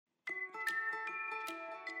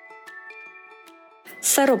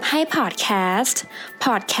สรุปให้พอดแคส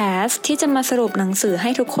ต์ที่จะมาสรุปหนังสือให้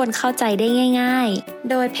ทุกคนเข้าใจได้ง่ายๆ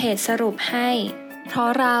โดยเพจสรุปให้เพราะ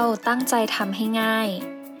เราตั้งใจทำให้ง่าย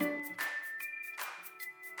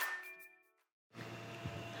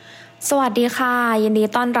สวัสดีค่ะยินดี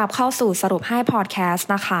ต้อนรับเข้าสู่สรุปให้พอดแคสต์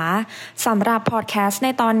นะคะสำหรับพอดแคสต์ใน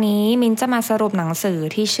ตอนนี้มิ้นจะมาสรุปหนังสือ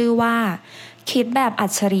ที่ชื่อว่าคิดแบบอั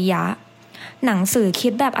จฉริยะหนังสือคิ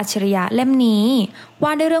ดแบบอัจฉริยะเล่มนี้ว่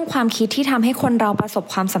าด้วยเรื่องความคิดที่ทำให้คนเราประสบ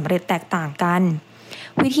ความสำเร็จแตกต่างกัน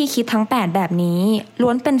วิธีคิดทั้ง8แบบนี้ล้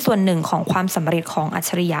วนเป็นส่วนหนึ่งของความสำเร็จของอัจ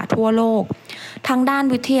ฉริยะทั่วโลกทั้งด้าน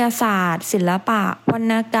วิทยาศาสตร์ศิลปะวรร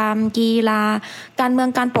ณกรรมกีฬาการเมือง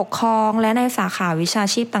การปกครองและในสาขาวิชา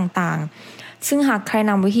ชีพต่างๆซึ่งหากใคร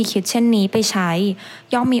นำวิธีคิดเช่นนี้ไปใช้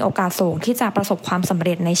ย่อมมีโอกาสสูงที่จะประสบความสำเ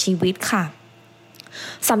ร็จในชีวิตค่ะ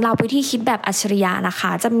สำหรับวิธีคิดแบบอัจฉริยะนะค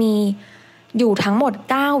ะจะมีอยู่ทั้งหมด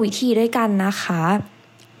9วิธีด้วยกันนะคะ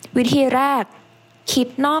วิธีแรกคิด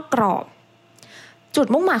นอกกรอบจุด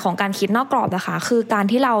มุ่งหมายของการคิดนอกกรอบนะคะคือการ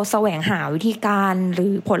ที่เราแสวงหาวิธีการหรื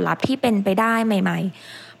อผลลัพธ์ที่เป็นไปได้ใหม่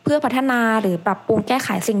ๆเพื่อพัฒนาหรือปรับปรุงแก้ไข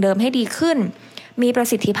สิ่งเดิมให้ดีขึ้นมีประ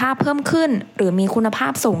สิทธิภาพเพิ่มขึ้นหรือมีคุณภา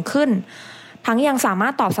พสูงขึ้นทั้งยังสามา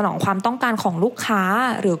รถตอบสนองความต้องการของลูกค้า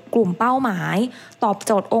หรือกลุ่มเป้าหมายตอบโ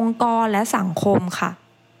จทย์องค์กรและสังคมค่ะ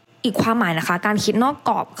อีกความหมายนะคะการคิดนอกก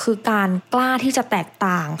รอบคือการกล้าที่จะแตก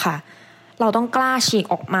ต่างค่ะเราต้องกล้าฉีก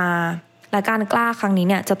ออกมาและการกล้าครั้งนี้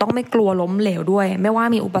เนี่ยจะต้องไม่กลัวล้มเหลวด้วยไม่ว่า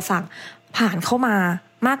มีอุปสรรคผ่านเข้ามา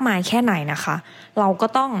มากมายแค่ไหนนะคะเราก็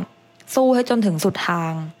ต้องสู้ให้จนถึงสุดทา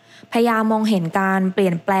งพยายามมองเห็นการเปลี่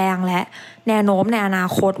ยนแปลงและแนวโน้มในอนา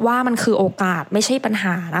คตว่ามันคือโอกาสไม่ใช่ปัญห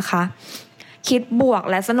านะคะคิดบวก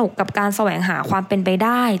และสนุกกับการแสวงหาความเป็นไปไ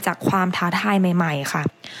ด้จากความท้าทายใหม่ๆค่ะ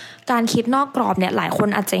การคิดนอกกรอบเนี่ยหลายคน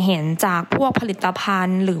อาจจะเห็นจากพวกผลิตภัณ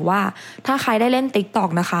ฑ์หรือว่าถ้าใครได้เล่น TikTok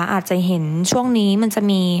นะคะอาจจะเห็นช่วงนี้มันจะ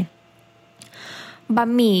มีบะ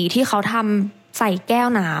หมี่ที่เขาทำใส่แก้ว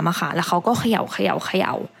น้ำอะค่ะแล้วเขาก็เขย่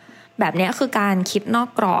าแบบนี้คือการคิดนอก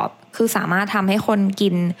กรอบคือสามารถทำให้คนกิ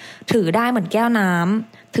นถือได้เหมือนแก้วน้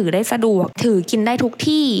ำถือได้สะดวกถือกินได้ทุก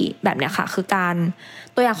ที่แบบนี้ค่ะคือการ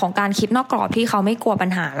ตัวอย่างของการคิดนอกกรอบที่เขาไม่กลัวปัญ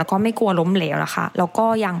หาแล้วก็ไม่กลัวล้มเหลวนะคะแล้วก็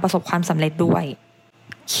ยังประสบความสำเร็จด้วย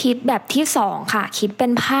คิดแบบที่2ค่ะคิดเป็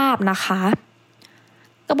นภาพนะคะ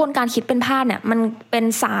กระบวนการคิดเป็นภาพเนี่ยมันเป็น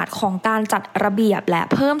ศาสตร์ของการจัดระเบียบและ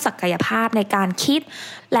เพิ่มศักยภาพในการคิด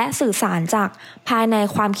และสื่อสารจากภายใน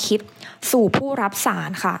ความคิดสู่ผู้รับสาร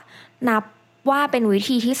ค่ะนับว่าเป็นวิ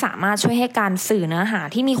ธีที่สามารถช่วยให้การสื่อเนื้อหา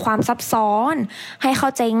ที่มีความซับซ้อนให้เข้า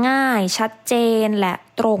ใจง่ายชัดเจนและ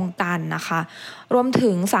ตรงกันนะคะรวมถึ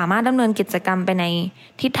งสามารถดำเนินกิจกรรมไปใน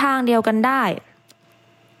ทิศทางเดียวกันได้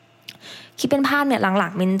คิดเป็นภาพเนี่ยหลั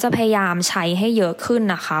งๆมิ้นจะพยายามใช้ให้เยอะขึ้น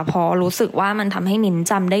นะคะเพราะรู้สึกว่ามันทำให้มิ้น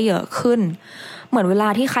จำได้เยอะขึ้นเหมือนเวลา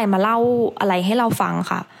ที่ใครมาเล่าอะไรให้เราฟัง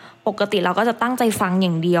ค่ะปกติเราก็จะตั้งใจฟังอ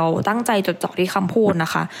ย่างเดียวตั้งใจจดจ่อที่คำพูดน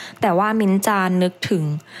ะคะแต่ว่ามิ้นจะนึกถึง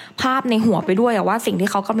ภาพในหัวไปด้วยว่าสิ่งที่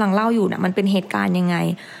เขากำลังเล่าอยู่เนี่ยมันเป็นเหตุการณ์ยังไง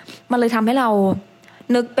มันเลยทำให้เรา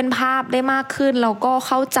นึกเป็นภาพได้มากขึ้นแล้วก็เ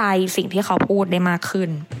ข้าใจสิ่งที่เขาพูดได้มากขึ้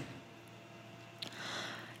น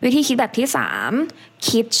วิธีคิดแบบที่3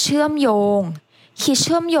คิดเชื่อมโยงคิดเ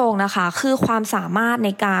ชื่อมโยงนะคะคือความสามารถใน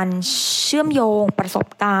การเชื่อมโยงประสบ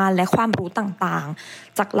การณ์และความรู้ต่าง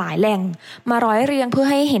ๆจากหลายแหล่งมาร้อยเรียงเพื่อ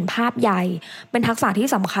ให้เห็นภาพใหญ่เป็นทักษะที่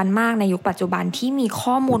สำคัญมากในยุคปัจจุบันที่มี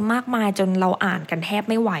ข้อมูลมากมายจนเราอ่านกันแทบ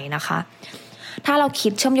ไม่ไหวนะคะถ้าเราคิ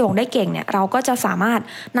ดเชื่อมโยงได้เก่งเนี่ยเราก็จะสามารถ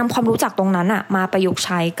นำความรู้จากตรงนั้นมาประยุกต์ใ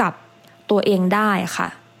ช้กับตัวเองได้ค่ะ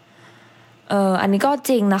อันนี้ก็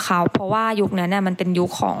จริงนะคะเพราะว่ายุคนั้นเนี่ยมันเป็นยุ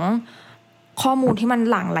คของข้อมูลที่มัน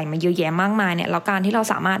หลั่งไหลมาเยอะแยะมากมายเนี่ยแล้วการที่เรา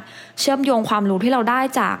สามารถเชื่อมโยงความรู้ที่เราได้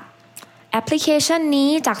จากแอปพลิเคชันนี้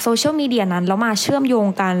จากโซเชียลมีเดียนั้นแล้วมาเชื่อมโยง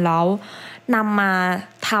กันแล้วนำมา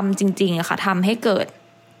ทำจริงๆอะค่ะทำให้เกิด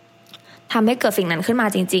สิ่งนั้นขึ้นมา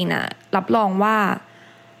จริงๆนะรับรองว่า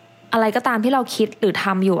อะไรก็ตามที่เราคิดหรือท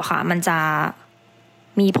ำอยู่อะค่ะมันจะ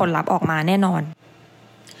มีผลลัพธ์ออกมาแน่นอน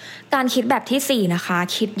การคิดแบบที่4นะคะ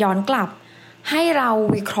คิดย้อนกลับให้เรา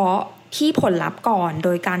วิเคราะห์ที่ผลลัพธ์ก่อนโด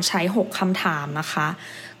ยการใช้6คำถามนะคะ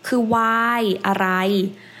คือ why อะไร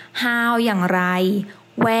how อย่างไร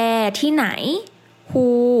where ที่ไหน who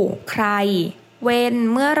ใคร when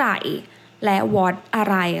เมื่อไหร่และ what อะ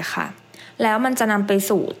ไรค่ะแล้วมันจะนำไป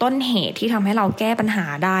สู่ต้นเหตุที่ทำให้เราแก้ปัญหา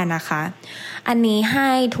ได้นะคะอันนี้ให้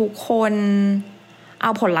ทุกคนเอ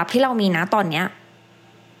าผลลัพธ์ที่เรามีนะตอนเนี้ย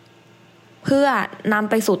เพื่อนำ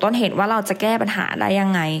ไปสู่ต้นเหตุว่าเราจะแก้ปัญหาได้ยั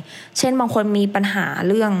งไงเช่นบางคนมีปัญหา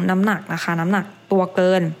เรื่องน้ำหนักนะคะน้ำหนักตัวเ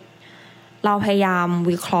กินเราพยายาม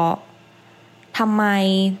วิเคราะห์ทำไม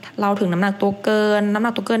เราถึงน้ำหนักตัวเ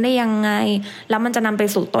กินได้ยังไงแล้วมันจะนำไป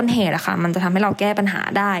สู่ต้นเหตุอะค่ะมันจะทำให้เราแก้ปัญหา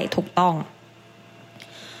ได้ถูกต้อง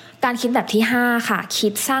การคิดแบบที่5ค่ะคิ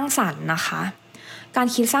ดสร้างสรรค์นะคะการ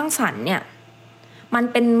คิดสร้างสรรค์เนี่ยมัน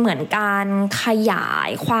เป็นเหมือนการขยาย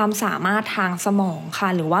ความสามารถทางสมองค่ะ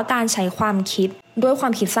หรือว่าการใช้ความคิดด้วยควา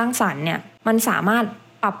มคิดสร้างสรรค์เนี่ยมันสามารถ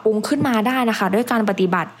ปรับปรุงขึ้นมาได้นะคะด้วยการปฏิ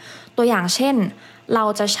บัติตัวอย่างเช่นเรา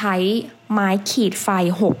จะใช้ไม้ขีดไฟ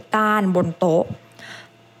6ด้านบนโต๊ะ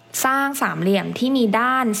สร้างสามเหลี่ยมที่มี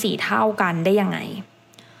ด้าน4เท่ากันได้ยังไง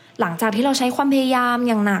หลังจากที่เราใช้ความพยายาม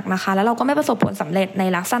อย่างหนักนะคะแล้วเราก็ไม่ประสบผลสำเร็จใน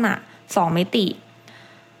ลักษณะ2มิติ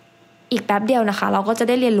อีกแป๊บเดียวนะคะเราก็จะ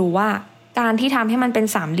ได้เรียนรู้ว่าการที่ทำให้มันเป็น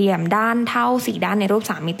สามเหลี่ยมด้านเท่า4ด้านในรูป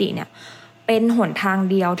3มิติเนี่ยเป็นหนทาง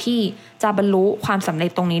เดียวที่จะบรรลุความสำเร็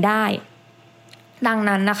จตรงนี้ได้ดัง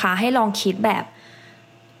นั้นนะคะให้ลองคิดแบบ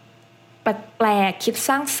แปลกๆคิดส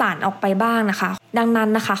ร้างสรรค์ออกไปบ้างนะคะดังนั้น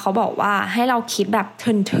นะคะเขาบอกว่าให้เราคิดแบบเ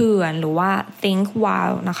ถื่อนๆหรือว่า think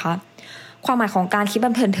wild นะคะความหมายของการคิดแบ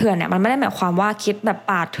บเถื่อนๆเนี่ยมันไม่ได้หมายความว่าคิดแบบ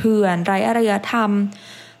ป่าเถื่อนไร้อารยธรรม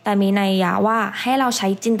แต่มีนัยยะว่าให้เราใช้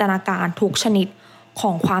จินตนาการทุกชนิดข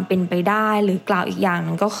องความเป็นไปได้หรือกล่าวอีกอย่างห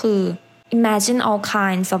นึ่งก็คือ imagine all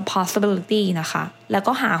kinds of possibility นะคะแล้ว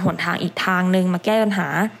ก็หาหนทางอีกทางนึงมาแก้ปัญหา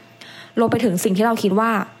รวมไปถึงสิ่งที่เราคิดว่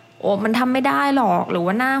าโอ้มันทำไม่ได้หรอกหรือ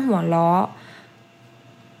ว่าหน้าหัวล้อ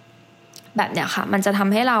แบบเนี้ยค่ะมันจะท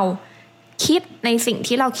ำให้เราคิดในสิ่ง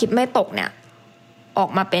ที่เราคิดไม่ตกเนี่ยออก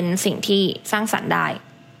มาเป็นสิ่งที่สร้างสรรค์ได้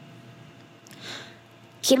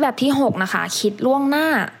คิดแบบที่6นะคะคิดล่วงหน้า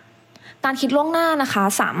การคิดล่วงหน้านะคะ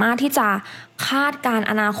สามารถที่จะคาดการณ์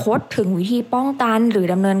อนาคตถึงวิธีป้องกันหรือ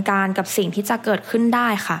ดำเนินการกับสิ่งที่จะเกิดขึ้นได้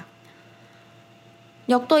ค่ะ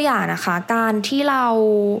ยกตัวอย่างนะคะการที่เรา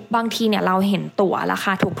บางทีเนี่ยเราเห็นตั๋วราค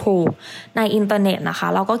าถูกๆในอินเทอร์เน็ตนะคะ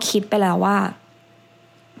เราก็คิดไปแล้วว่า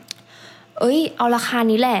เอาราคา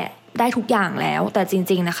นี้แหละได้ทุกอย่างแล้วแต่จ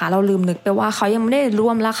ริงๆนะคะเราลืมนึกไปว่าเขายังไม่ได้ร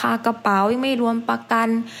วมราคากระเป๋ายังไม่รวมประกัน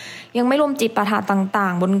ยังไม่รวมจิปาถะต่า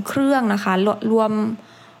งๆบนเครื่องนะคะร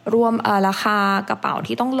วมราคากระเป๋า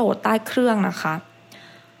ที่ต้องโหลดใต้เครื่องนะคะ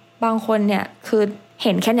บางคนเนี่ยคือเ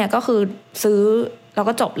ห็นแค่เนี้ยก็คือซื้อเรา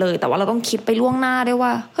ก็จบเลยแต่ว่าเราต้องคิดไปล่วงหน้าด้วยว่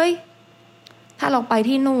าเฮ้ยถ้าเราไป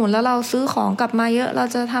ที่นู่นแล้วเราซื้อของกลับมาเยอะเรา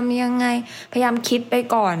จะทำยังไงพยายามคิดไป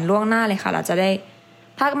ก่อนล่วงหน้าเลยค่ะเราจะได้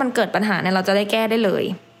ถ้ามันเกิดปัญหาเนี่ยเราจะได้แก้ได้เลย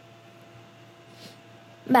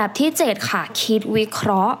แบบที่7ค่ะคิดวิเค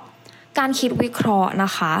ราะห์การคิดวิเคราะห์น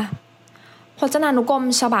ะคะพจนานุกรม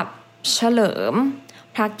ฉบับเฉลิม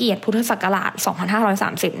พระเกียรติพุทธศักราช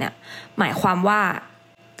2530เนี่ยหมายความว่า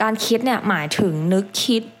การคิดเนี่ยหมายถึงนึก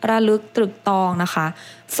คิดระลึกตรึกตรองนะคะ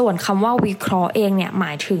ส่วนคำว่าวิเคราะห์เองเนี่ยหม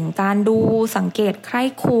ายถึงการดูสังเกตใคร่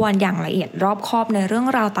ครวญอย่างละเอียดรอบคอบในเรื่อง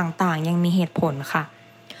ราวต่างๆยังมีเหตุผลค่ะ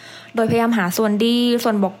โดยพยายามหาส่วนดีส่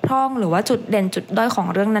วนบกพร่องหรือว่าจุดเด่นจุดด้อยของ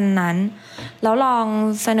เรื่องนั้นๆแล้วลอง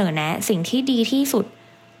เสนอแนะสิ่งที่ดีที่สุด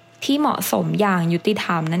ที่เหมาะสมอย่างยุติธ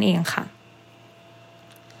รรมนั่นเองค่ะ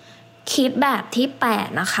คิดแบบที่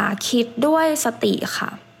8นะคะคิดด้วยสติค่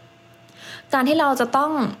ะการที่เราจะต้อ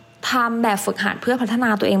งทำแบบฝึกหัดเพื่อพัฒนา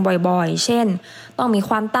ตัวเองบ่อยๆเช่นต้องมี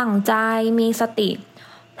ความตั้งใจมีสติ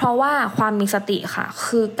เพราะว่าความมีสติค่ะ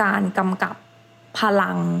คือการกำกับพ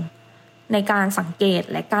ลังในการสังเกต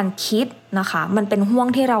และการคิดนะคะมันเป็นห่วง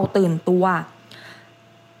ที่เราตื่นตัว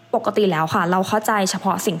ปกติแล้วค่ะเราเข้าใจเฉพ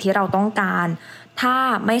าะสิ่งที่เราต้องการถ้า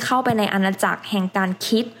ไม่เข้าไปในอาณาจักรแห่งการ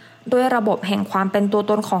คิดด้วยระบบแห่งความเป็นตัว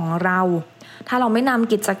ตนของเราถ้าเราไม่น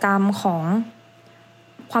ำกิจกรรมของ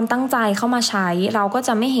ความตั้งใจเข้ามาใช้เราก็จ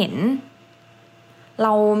ะไม่เห็นเร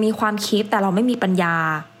ามีความคิดแต่เราไม่มีปัญญา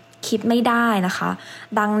คิดไม่ได้นะคะ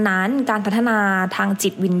ดังนั้นการพัฒนาทางจิ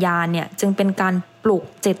ตวิญญาณเนี่ยจึงเป็นการปลุก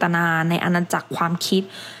เจตนาในอาณาจักรความคิด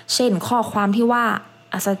เช่นข้อความที่ว่า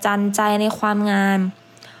อัศจรรย์ใจในความงาม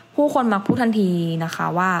ผู้คนมักพูดทันทีนะคะ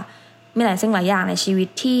ว่ามีหลายสิ่งหลายอย่างในชีวิต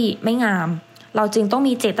ที่ไม่งามเราจึงต้อง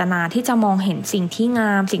มีเจตนาที่จะมองเห็นสิ่งที่ง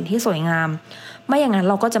ามสิ่งที่สวยงามไม่อย่างนั้น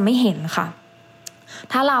เราก็จะไม่เห็นค่ะ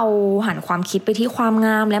ถ้าเราหันความคิดไปที่ความง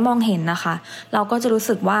ามและมองเห็นนะคะเราก็จะรู้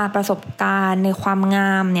สึกว่าประสบการณ์ในความง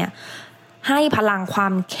ามเนี่ยให้พลังควา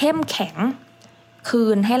มเข้มแข็งคื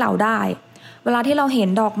นให้เราได้เวลาที่เราเห็น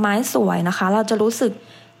ดอกไม้สวยนะคะเราจะรู้สึก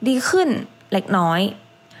ดีขึ้นเล็กน้อย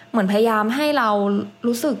เหมือนพยายามให้เรา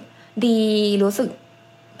รู้สึกดีรู้สึก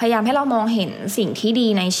พยายามให้เรามองเห็นสิ่งที่ดี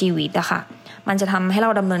ในชีวิตอะค่ะมันจะทำให้เรา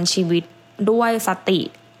ดำเนินชีวิตด้วยสติ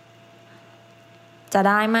จะ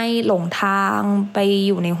ได้ไม่หลงทางไปอ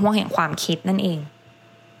ยู่ในห้วงแห่งความคิดนั่นเอง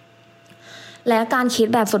และการคิด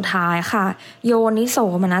แบบสุดท้ายค่ะโยนิโส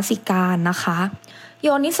มนสิการนะคะโย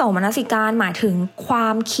นิโสมนสิการหมายถึงควา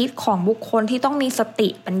มคิดของบุคคลที่ต้องมีสติ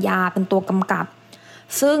ปัญญาเป็นตัวกำกับ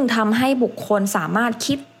ซึ่งทำให้บุคคลสามารถ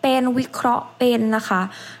คิดเป็นวิเคราะห์เป็นนะคะ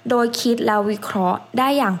โดยคิดแล้ววิเคราะห์ได้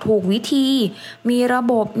อย่างถูกวิธีมีระ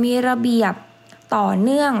บบมีระเบียบต่อเ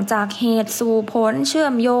นื่องจากเหตุสู่ผลเชื่อ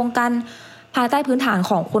มโยงกัน ภายใต้พื้นฐาน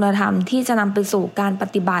ของคุณธรรมที่จะนำไปสู่การป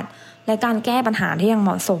ฏิบัติและการแก้ปัญหาที่ยังเห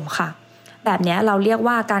มาะสมค่ะแบบนี้เราเรียก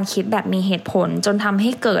ว่าการคิดแบบมีเหตุผลจนทำให้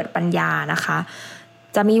เกิดปัญญานะคะ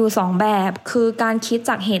จะมีอยู่2แบบคือการคิด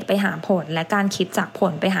จากเหตุไปหาผลและการคิดจากผ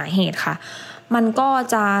ลไปหาเหตุค่ะมันก็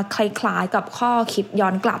จะคล้ายๆกับข้อคิดย้อ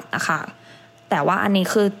นกลับนะคะแต่ว่าอันนี้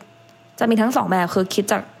คือจะมีทั้ง2แบบคือคิด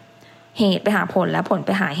จากเหตุไปหาผลและผลไป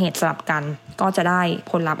หาเหตุสลับกันก็จะได้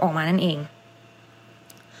ผลลัพธ์ออกมานั่นเอง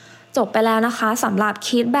จบไปแล้วนะคะสำหรับ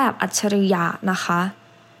คิดแบบอัจฉริยะนะคะ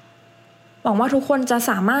หวังว่าทุกคนจะ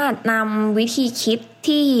สามารถนำวิธีคิด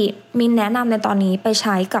ที่มินแนะนำในตอนนี้ไปใ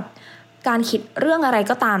ช้กับการคิดเรื่องอะไร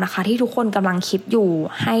ก็ตามนะคะที่ทุกคนกำลังคิดอยู่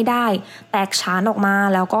ให้ได้แตกฉานออกมา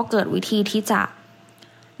แล้วก็เกิดวิธีที่จะ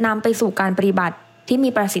นำไปสู่การปฏิบัติที่มี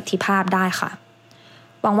ประสิทธิภาพได้ค่ะ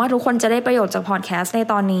หวังว่าทุกคนจะได้ประโยชน์จากพอดแคสต์ใน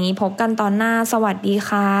ตอนนี้พบกันตอนหน้าสวัสดี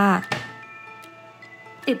ค่ะ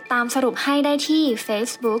ติดตามสรุปให้ได้ที่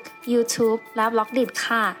Facebook, YouTube และ Blogdit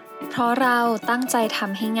ค่ะเพราะเราตั้งใจท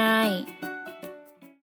ำให้ง่าย